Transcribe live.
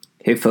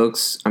Hey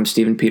folks, I'm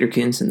Stephen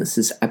Peterkins, and this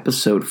is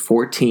episode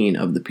 14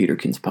 of the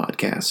Peterkins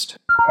Podcast.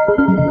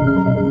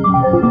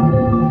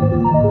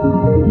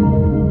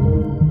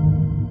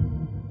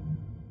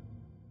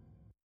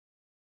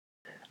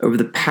 Over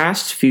the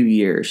past few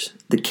years,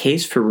 the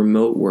case for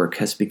remote work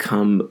has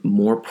become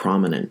more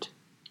prominent.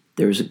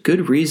 There is a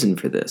good reason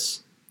for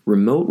this.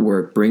 Remote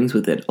work brings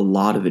with it a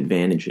lot of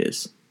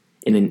advantages.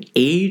 In an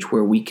age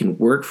where we can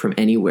work from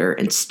anywhere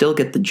and still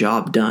get the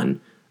job done,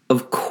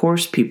 of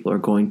course people are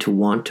going to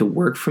want to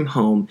work from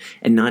home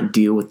and not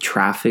deal with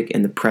traffic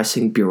and the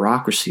pressing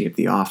bureaucracy of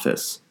the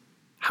office.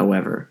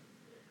 However,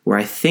 where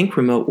I think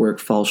remote work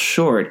falls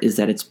short is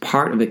that it's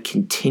part of a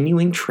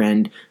continuing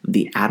trend of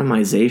the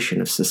atomization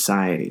of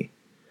society.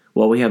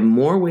 While we have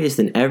more ways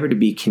than ever to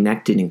be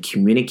connected and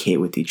communicate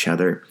with each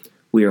other,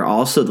 we are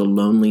also the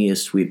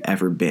loneliest we've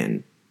ever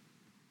been.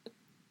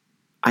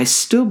 I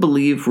still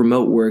believe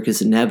remote work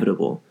is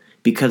inevitable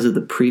because of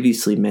the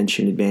previously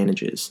mentioned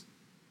advantages.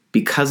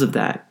 Because of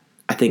that,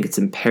 I think it's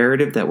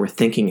imperative that we're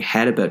thinking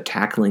ahead about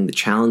tackling the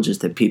challenges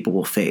that people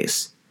will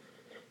face.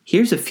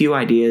 Here's a few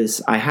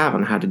ideas I have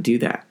on how to do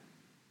that.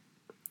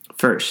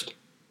 First,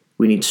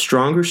 we need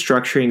stronger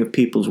structuring of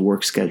people's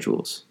work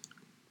schedules.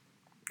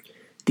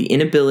 The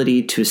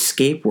inability to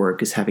escape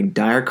work is having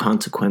dire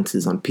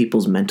consequences on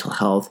people's mental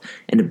health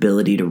and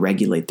ability to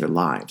regulate their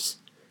lives.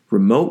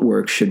 Remote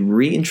work should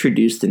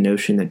reintroduce the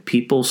notion that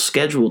people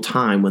schedule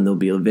time when they'll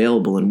be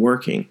available and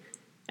working,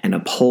 and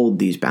uphold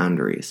these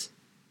boundaries.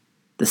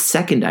 The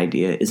second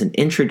idea is an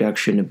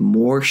introduction of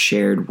more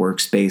shared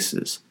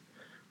workspaces.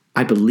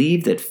 I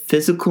believe that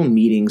physical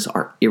meetings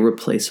are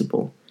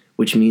irreplaceable,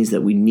 which means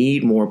that we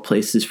need more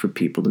places for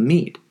people to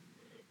meet.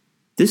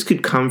 This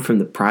could come from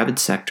the private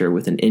sector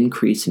with an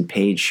increase in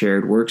paid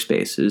shared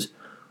workspaces,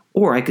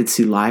 or I could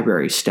see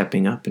libraries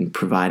stepping up and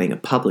providing a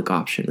public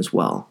option as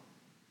well.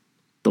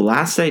 The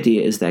last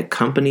idea is that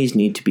companies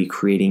need to be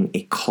creating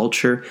a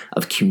culture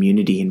of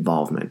community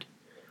involvement.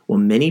 While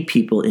many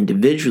people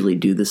individually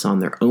do this on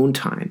their own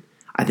time,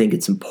 I think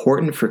it's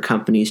important for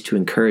companies to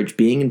encourage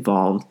being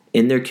involved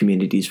in their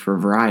communities for a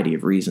variety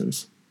of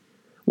reasons.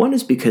 One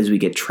is because we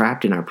get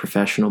trapped in our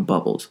professional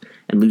bubbles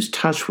and lose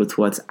touch with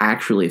what's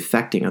actually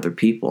affecting other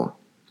people.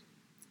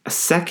 A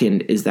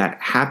second is that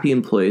happy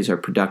employees are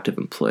productive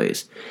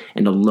employees,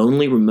 and a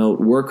lonely remote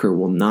worker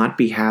will not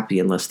be happy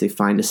unless they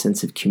find a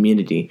sense of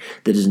community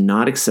that is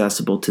not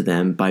accessible to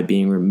them by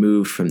being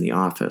removed from the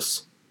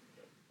office.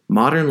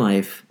 Modern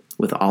life,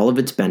 with all of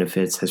its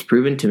benefits, has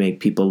proven to make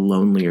people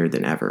lonelier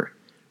than ever.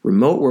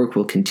 Remote work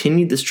will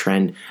continue this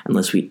trend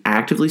unless we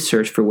actively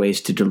search for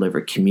ways to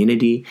deliver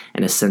community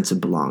and a sense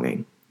of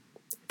belonging.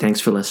 Thanks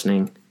for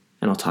listening,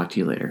 and I'll talk to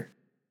you later.